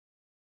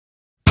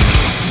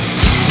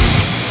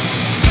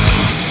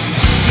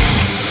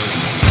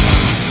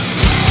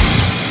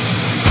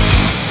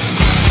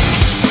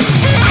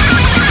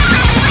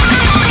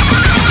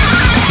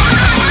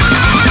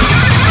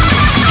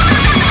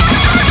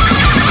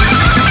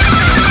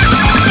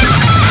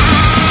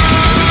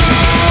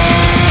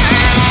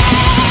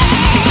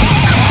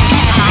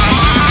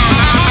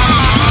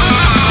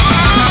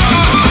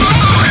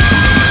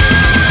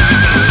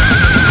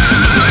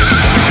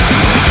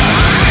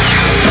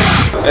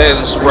Hey,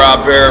 this is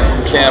Rob Barrett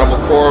from Cannibal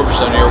Corpse,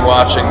 and you're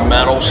watching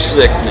Metal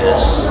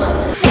Sickness.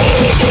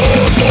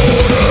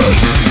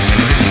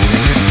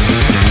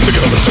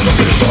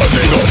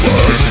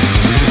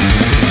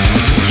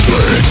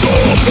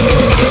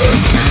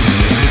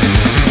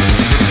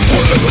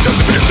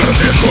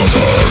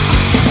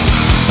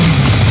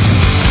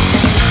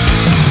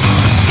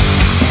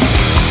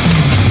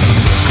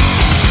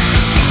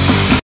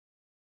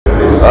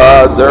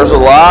 There's a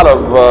lot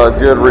of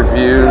good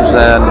reviews,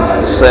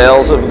 and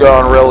sales have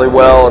gone really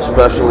well,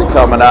 especially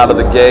coming out of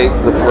the gate.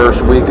 The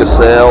first week of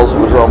sales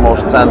was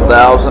almost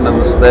 10,000 in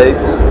the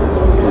States,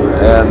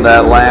 and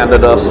that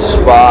landed us a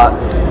spot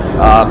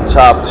on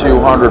top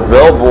 200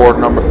 Billboard,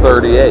 number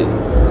 38.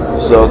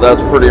 So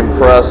that's pretty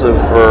impressive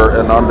for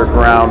an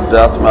underground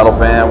death metal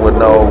band with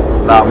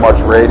not much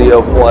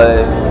radio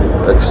play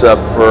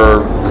except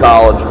for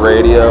college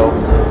radio.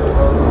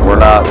 We're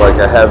not like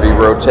a heavy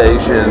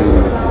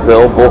rotation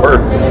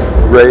Billboard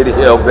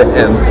radio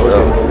band,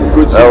 so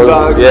good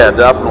feedback. Yeah,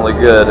 definitely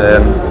good.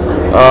 And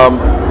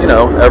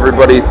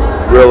everybody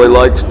really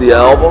likes the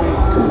album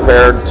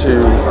compared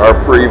to our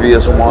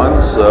previous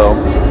ones, so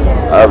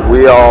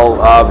we all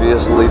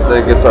obviously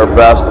think it's our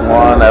best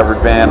one. Every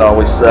band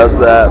always says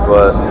that,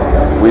 but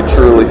we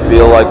truly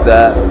feel like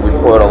that. We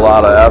put a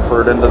lot of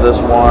effort into this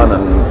one,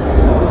 and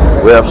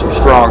we have some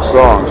strong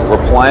songs.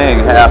 We're playing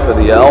half of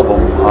the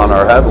album on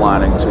our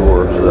headlining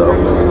tour,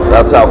 so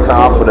that's how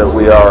confident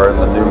we are in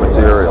the new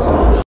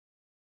material.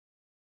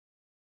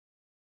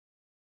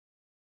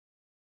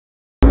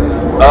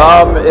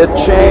 It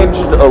changed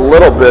a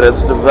little bit.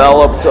 It's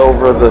developed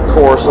over the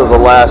course of the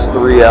last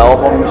 3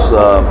 albums.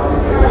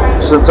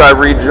 Since I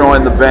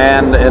rejoined the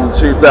band in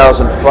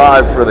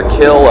 2005 for the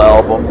Kill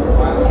album,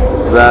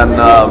 then,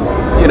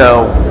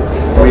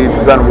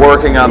 we've been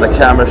working on the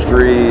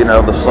chemistry,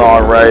 the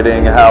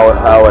songwriting,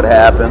 how it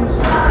happens.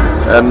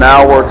 And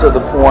now we're to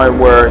the point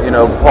where,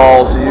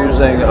 Paul's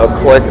using a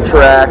click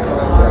track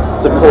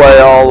to play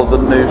all of the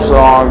new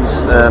songs,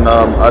 and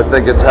I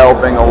think it's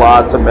helping a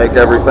lot to make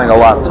everything a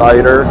lot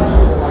tighter.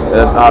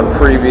 And on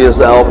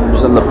previous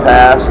albums in the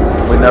past,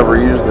 we never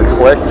used the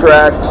click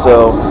track,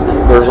 so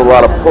there's a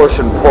lot of push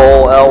and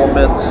pull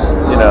elements,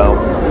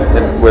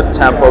 with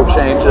tempo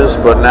changes,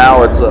 but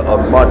now it's a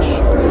much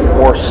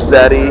more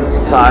steady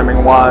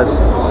timing-wise.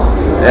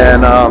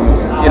 And,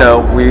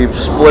 we've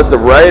split the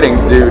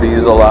writing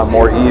duties a lot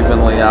more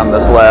evenly on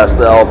this last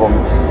album,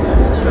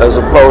 as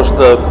opposed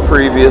to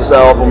previous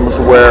albums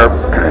where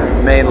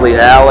mainly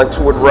Alex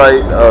would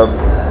write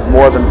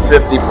more than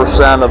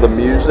 50% of the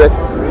music,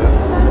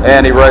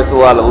 and he writes a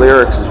lot of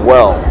lyrics as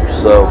well.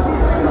 So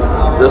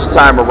this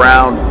time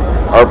around,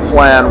 our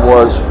plan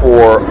was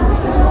for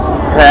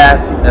Pat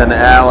and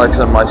Alex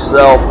and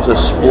myself to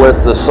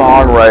split the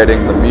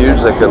songwriting, the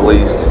music at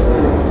least,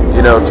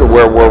 to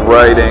where we're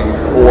writing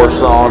 4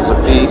 songs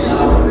apiece.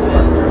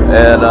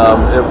 And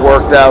it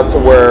worked out to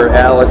where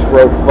Alex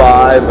wrote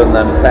 5, and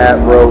then Pat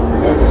wrote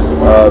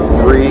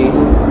 3,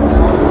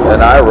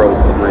 and I wrote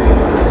 3.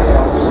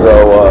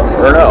 So,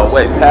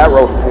 Pat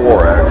wrote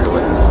 4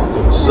 actually.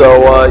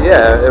 So,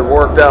 it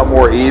worked out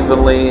more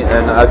evenly,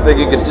 and I think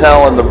you can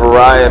tell in the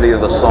variety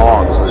of the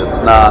songs. It's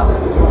not,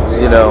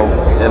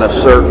 in a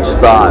certain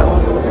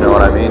style. You know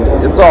what I mean?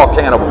 It's all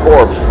Cannibal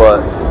Corpse,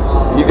 but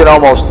you can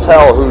almost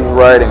tell who's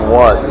writing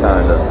what,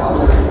 kind of.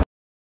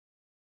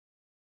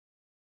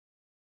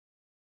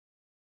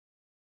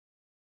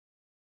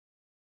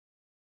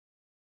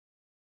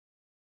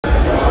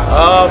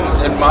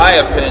 In my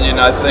opinion,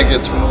 I think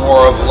it's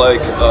more of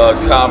like a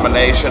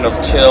combination of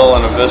Kill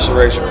and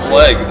Evisceration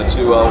Plague, the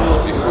 2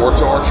 albums before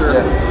Torture.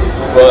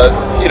 Yeah. But,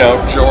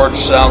 George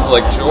sounds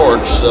like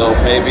George, so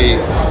maybe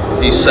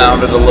he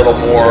sounded a little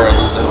more in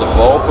the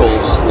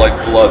vocals like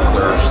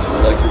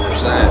Bloodthirst, like you were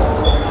saying.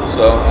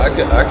 So I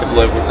could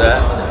live with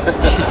that.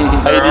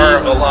 There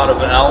are a lot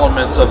of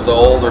elements of the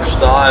older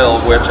style,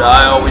 which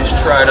I always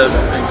try to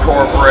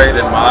incorporate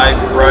in my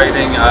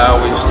writing. I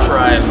always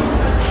try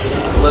and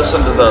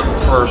listen to the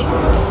first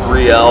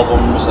 3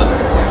 albums and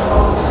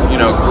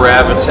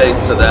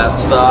gravitate to that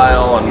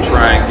style and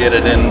try and get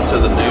it into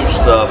the new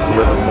stuff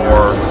with a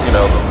more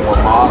the more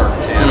modern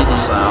Cannibal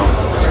sound.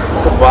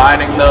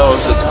 Combining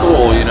those, it's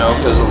cool,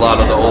 because a lot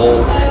of the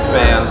old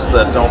fans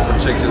that don't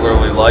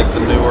particularly like the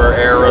newer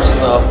era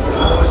stuff,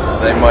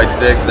 they might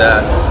dig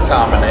that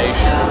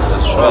combination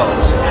as well.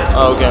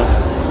 Oh, okay.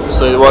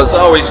 So it's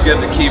always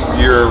good to keep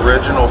your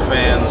original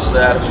fans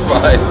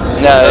satisfied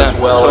as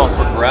well as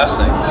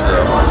progressing.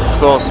 So. Of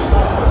course.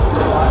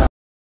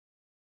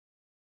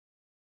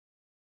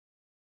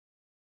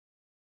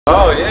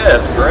 Oh yeah,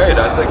 it's great.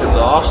 I think it's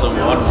awesome.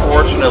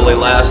 Unfortunately,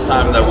 last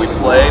time that we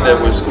played, it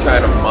was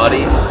kind of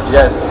muddy.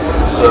 Yes.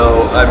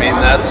 So,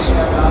 that's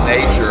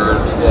nature,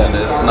 and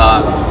it's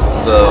not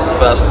the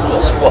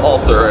festival's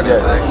fault or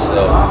anything. Yes.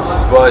 So,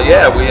 but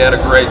yeah, we had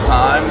a great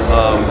time.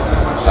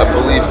 I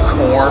believe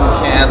Korn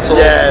canceled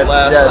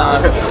last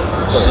time.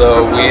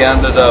 So we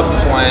ended up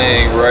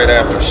playing right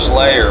after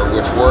Slayer,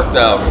 which worked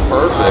out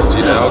perfect,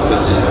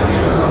 because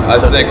I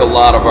think a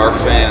lot of our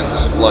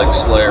fans like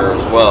Slayer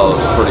as well.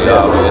 It's pretty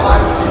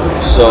obvious.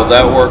 So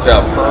that worked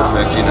out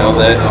perfect. You know,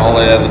 all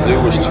they had to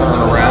do was turn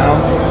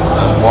around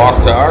and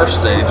walk to our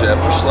stage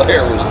after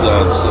Slayer was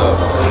done. So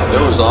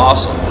it was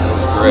awesome. It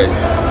was great.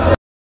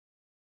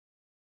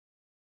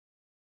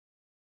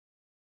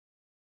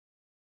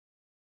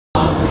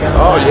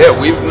 Oh yeah,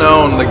 we've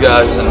known the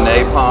guys in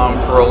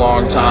Napalm for a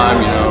long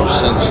time, you know,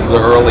 since the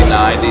early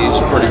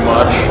 90s pretty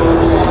much.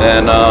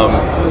 And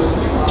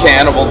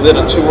Cannibal did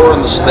a tour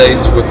in the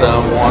States with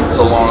them once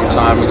a long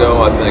time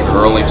ago, I think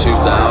early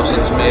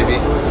 2000s maybe.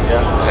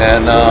 Yeah.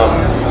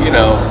 And you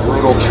know,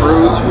 Brutal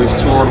Truth, we've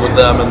toured with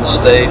them in the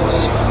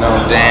States.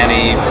 Known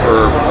Danny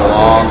for a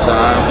long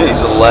time.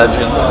 He's a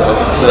legend of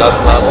death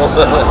metal.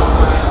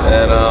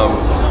 And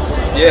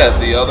yeah,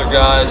 the other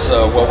guys,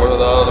 what were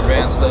the other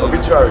bands that?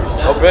 Obituary.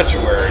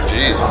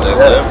 Jeez, they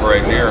live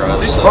right near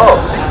us.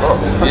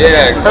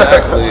 Yeah,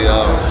 exactly.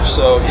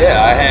 So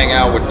yeah, I hang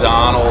out with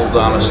Donald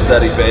on a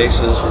steady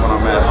basis when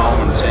I'm at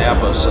home in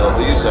Tampa. So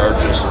these are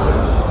just,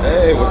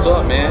 hey, what's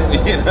up, man?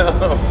 You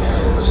know,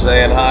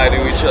 saying hi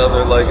to each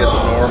other like it's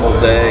a normal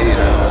day. You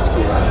know, it's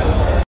cool.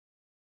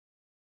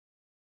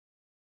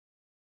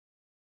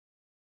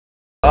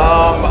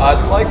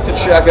 I'd like to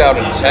check out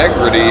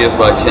Integrity if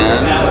I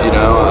can. You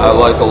know, I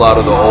like a lot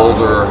of the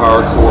older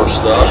hardcore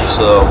stuff,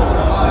 so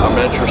I'm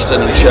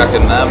interested in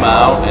checking them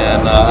out.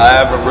 And I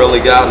haven't really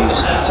gotten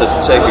to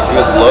take a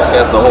good look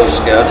at the whole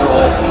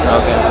schedule.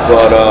 Okay.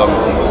 But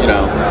you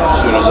know,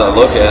 as soon as I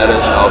look at it,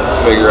 I'll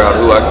figure out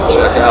who I can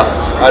check out.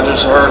 I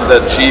just heard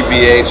that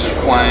GBH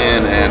is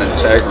playing and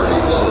Integrity,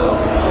 so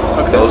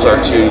those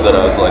are two that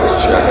I'd like to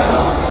check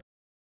out.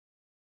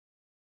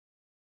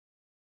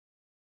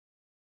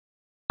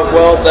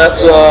 Well,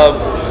 that's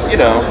you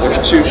know, there's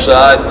two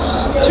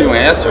sides, two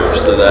answers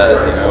to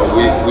that. You know,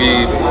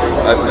 we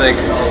I think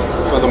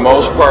for the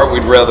most part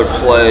we'd rather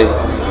play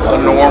a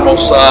normal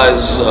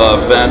size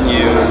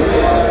venue,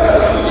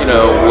 you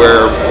know,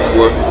 where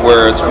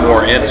it's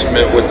more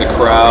intimate with the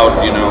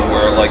crowd. You know,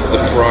 where like the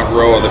front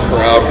row of the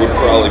crowd would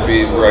probably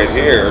be right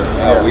here,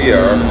 how we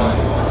are.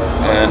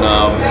 And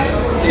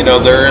you know,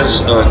 there is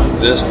a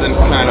distant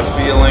kind of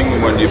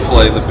feeling when you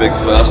play the big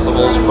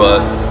festivals, but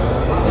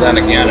then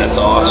again, it's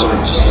awesome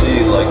to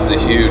see like the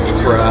huge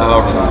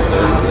crowd.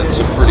 It's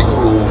a pretty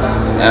cool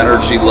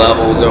energy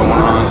level going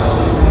on.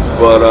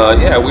 But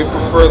yeah, we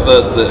prefer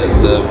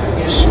the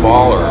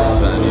smaller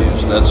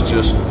venues. That's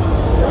just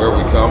where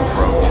we come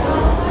from.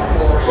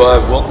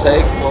 But we'll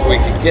take what we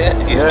can get.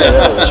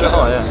 Yeah, sure,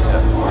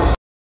 yeah.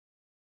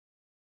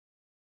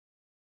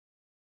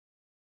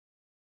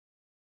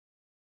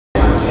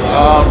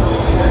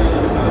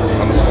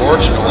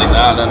 Unfortunately,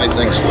 not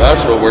anything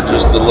special. We're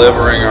just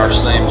delivering our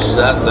same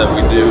set that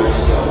we do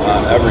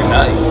every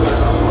night.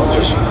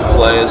 Just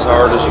play as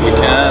hard as we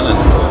can and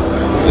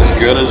as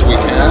good as we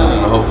can,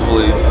 and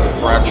hopefully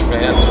French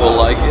fans will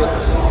like it.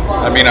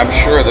 I mean, I'm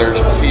sure there's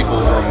people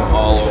from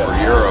all over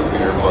Europe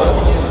here, but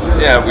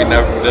yeah, we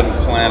didn't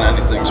plan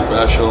anything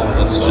special.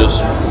 It's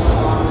just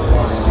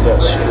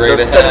straight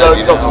ahead,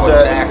 you know,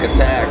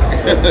 attack.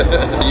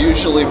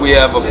 Usually we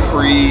have a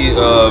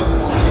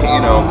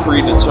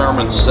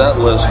predetermined set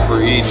list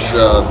for each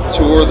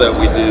tour that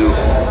we do.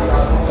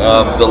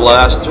 The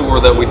last tour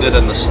that we did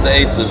in the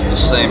States is the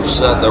same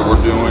set that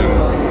we're doing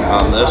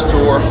on this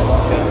tour.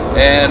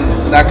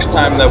 And next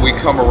time that we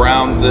come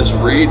around this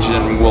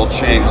region, we'll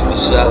change the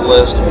set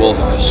list. We'll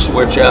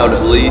switch out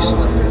at least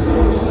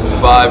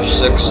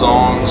 5-6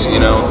 songs. You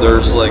know,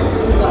 there's like,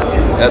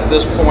 at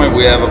this point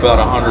we have about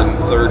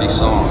 130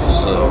 songs,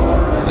 so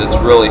it's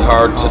really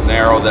hard to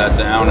narrow that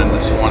down into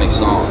 20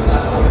 songs.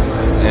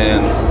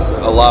 And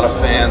a lot of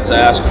fans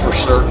ask for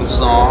certain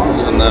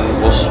songs, and then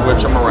we'll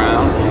switch them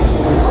around.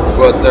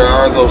 But there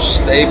are those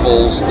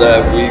staples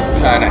that we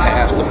kind of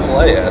have to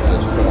play at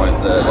this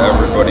point, that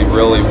everybody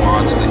really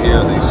wants to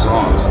hear these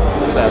songs.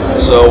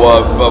 So,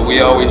 but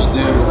we always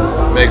do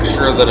make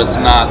sure that it's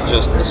not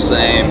just the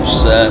same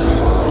set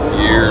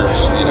years,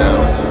 you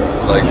know.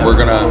 Like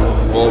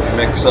we'll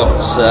mix up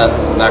the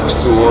set next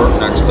tour,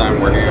 next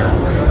time we're here,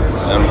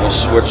 and we'll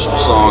switch some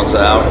songs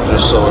out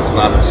just so it's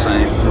not the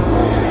same.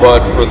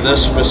 But for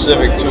this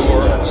specific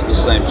tour, it's the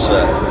same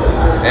set.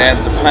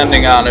 And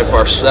depending on if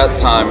our set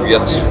time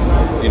gets,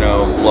 you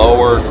know,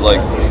 lowered, like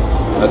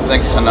I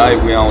think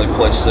tonight we only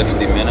play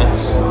 60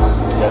 minutes.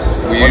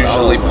 We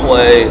usually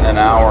play an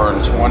hour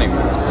and 20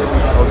 minutes.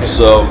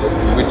 So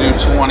we do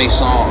 20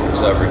 songs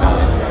every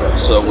night.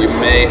 So we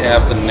may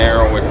have to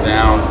narrow it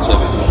down to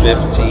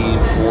 15,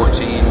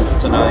 14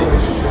 tonight.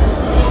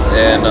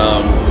 And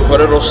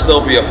but it'll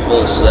still be a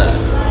full set.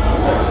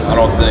 I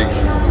don't think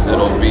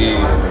it'll be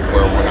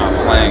where we're not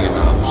playing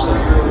enough. So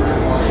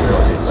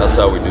that's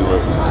how we do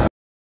it.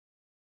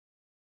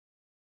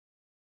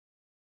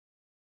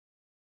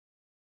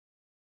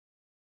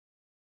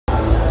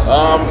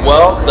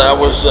 Well, that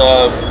was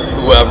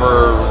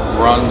whoever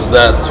runs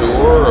that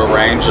tour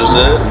arranges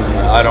it.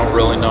 I don't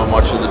really know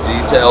much of the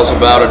details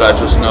about it. I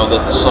just know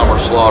that the Summer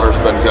Slaughter's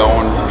been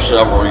going for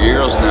several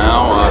years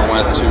now. I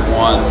went to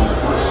one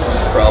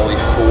probably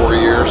 4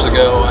 years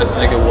ago, I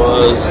think it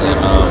was, and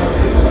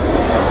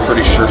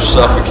pretty sure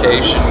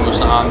Suffocation was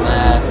on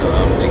that.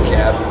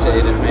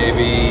 Decapitated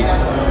maybe.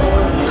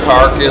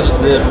 Carcass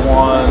did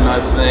one, I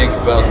think,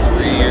 about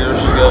 3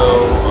 years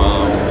ago.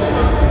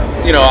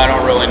 You know, I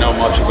don't really know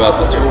much about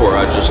the tour.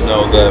 I just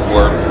know that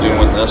we're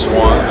doing this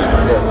one.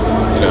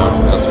 And, you know,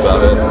 that's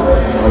about it.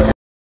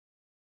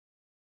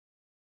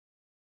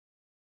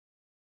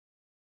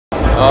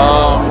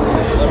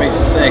 Let me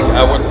think.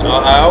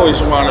 I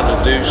always wanted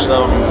to do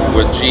something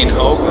with Gene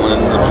Hoagland,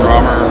 the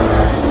drummer.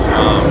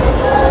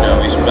 You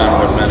know, he's been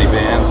with many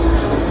bands.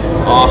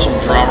 Awesome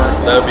drummer.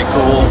 That'd be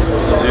cool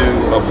to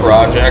do a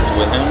project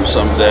with him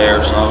someday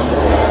or something.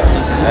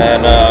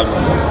 And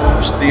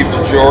Steve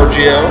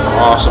DiGiorgio,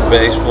 awesome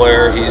bass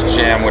player. He's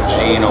jammed with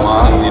Gene a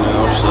lot, you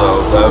know,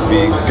 so that would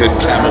be good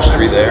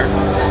chemistry there.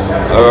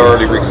 I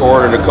already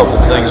recorded a couple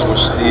things with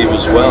Steve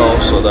as well,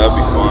 so that'd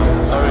be fun.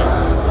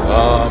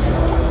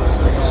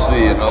 Let's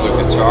see, another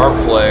guitar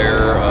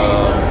player,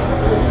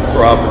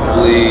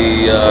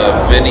 probably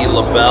Vinny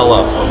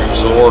Labella from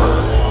Exhorder,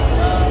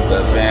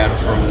 that band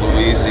from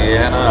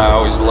Louisiana. I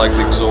always liked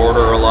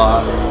Exhorder a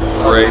lot.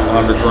 Great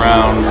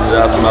underground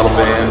death metal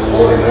band,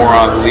 more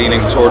on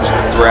leaning towards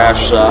the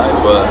thrash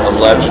side, but a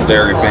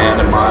legendary band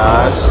in my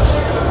eyes.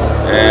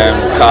 And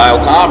Kyle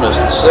Thomas,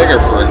 the singer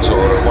for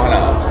Exhorder, why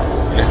not?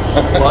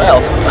 What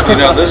else? You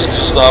know, this is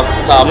just off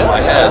the top of my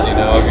head. You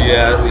know,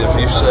 if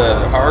you said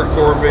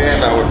hardcore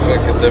band, I would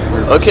pick a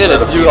different. Okay,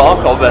 let's do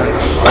hardcore band.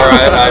 All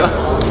right, I'd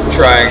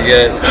try and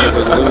get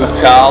either Lou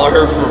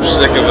Collar from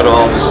Sick of It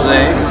All to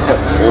Sing,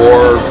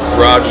 or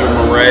Roger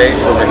Murray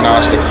from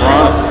Agnostic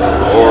Front,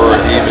 or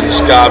even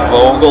Scott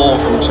Vogel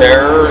from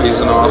Terror. He's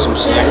an awesome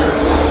singer.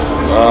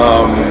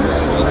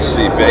 Let's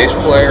see, bass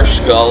player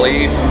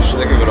Scully from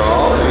Sick of It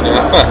All. You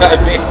know, I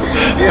mean,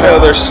 you know,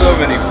 there's so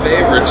many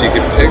favorites you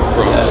could pick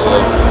from. So,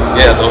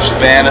 yeah, those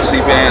fantasy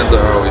bands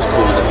are always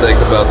cool to think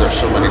about. There's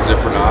so many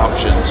different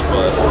options,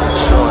 but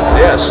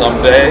yeah,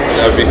 someday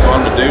that'd be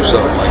fun to do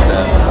something like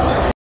that.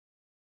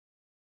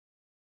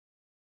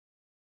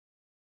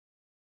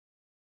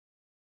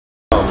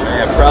 Oh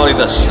man, probably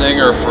the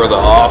singer for The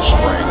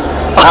Offspring.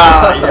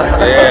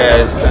 Yeah,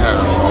 it's kind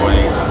of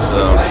annoying.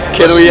 So,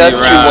 can we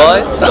ask you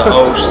why? The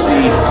OC.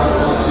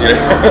 Yeah.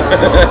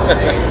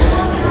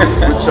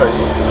 Good choice.